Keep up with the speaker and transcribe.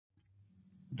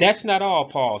That's not all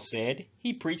Paul said.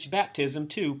 He preached baptism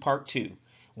too, part 2.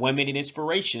 1 Minute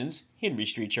Inspirations, Henry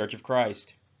Street Church of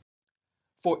Christ.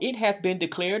 For it hath been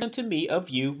declared unto me of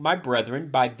you, my brethren,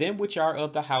 by them which are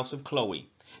of the house of Chloe,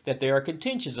 that there are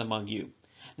contentions among you.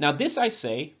 Now this I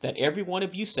say, that every one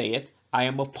of you saith, I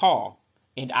am of Paul,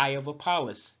 and I of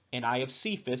Apollos, and I of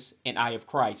Cephas, and I of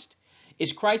Christ.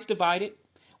 Is Christ divided?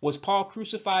 Was Paul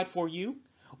crucified for you?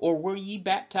 Or were ye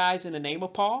baptized in the name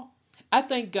of Paul? I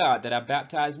thank God that I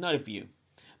baptized none of you,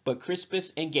 but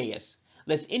Crispus and Gaius,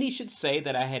 lest any should say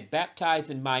that I had baptized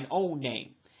in mine own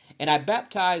name. And I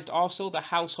baptized also the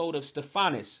household of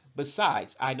Stephanas.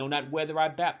 Besides, I know not whether I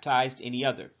baptized any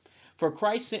other. For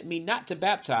Christ sent me not to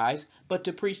baptize, but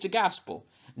to preach the gospel,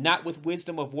 not with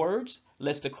wisdom of words,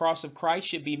 lest the cross of Christ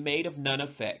should be made of none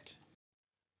effect.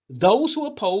 Those who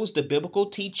oppose the biblical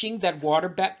teaching that water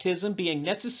baptism being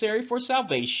necessary for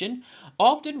salvation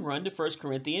often run to 1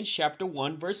 Corinthians chapter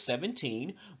 1 verse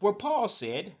 17, where Paul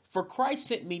said, For Christ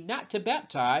sent me not to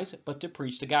baptize, but to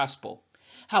preach the gospel.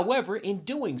 However, in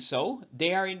doing so,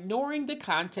 they are ignoring the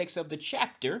context of the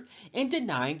chapter and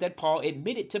denying that Paul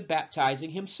admitted to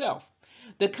baptizing himself.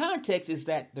 The context is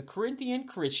that the Corinthian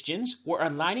Christians were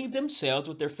aligning themselves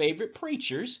with their favorite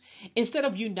preachers instead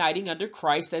of uniting under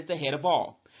Christ as the head of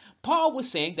all. Paul was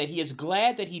saying that he is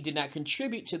glad that he did not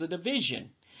contribute to the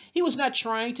division. He was not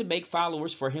trying to make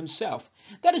followers for himself.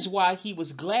 That is why he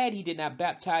was glad he did not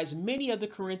baptize many of the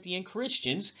Corinthian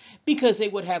Christians, because they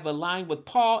would have aligned with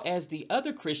Paul as the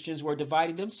other Christians were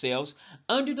dividing themselves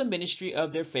under the ministry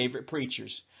of their favorite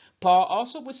preachers. Paul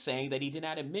also was saying that he did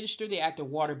not administer the act of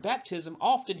water baptism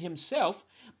often himself,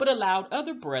 but allowed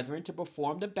other brethren to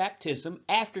perform the baptism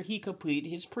after he completed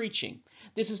his preaching.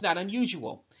 This is not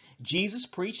unusual. Jesus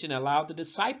preached and allowed the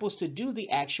disciples to do the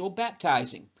actual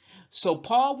baptizing. So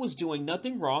Paul was doing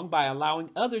nothing wrong by allowing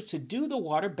others to do the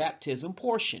water baptism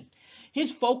portion.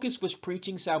 His focus was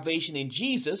preaching salvation in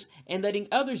Jesus and letting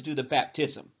others do the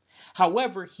baptism.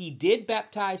 However, he did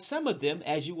baptize some of them,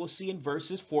 as you will see in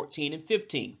verses 14 and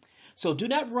 15. So do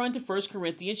not run to 1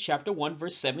 Corinthians chapter 1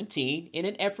 verse 17 in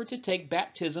an effort to take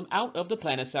baptism out of the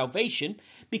plan of salvation,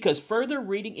 because further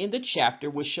reading in the chapter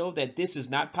will show that this is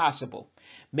not possible.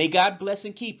 May God bless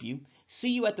and keep you.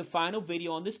 See you at the final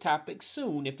video on this topic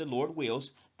soon if the Lord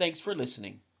wills. Thanks for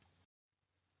listening.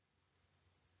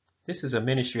 This is a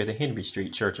ministry of the Henry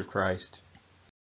Street Church of Christ.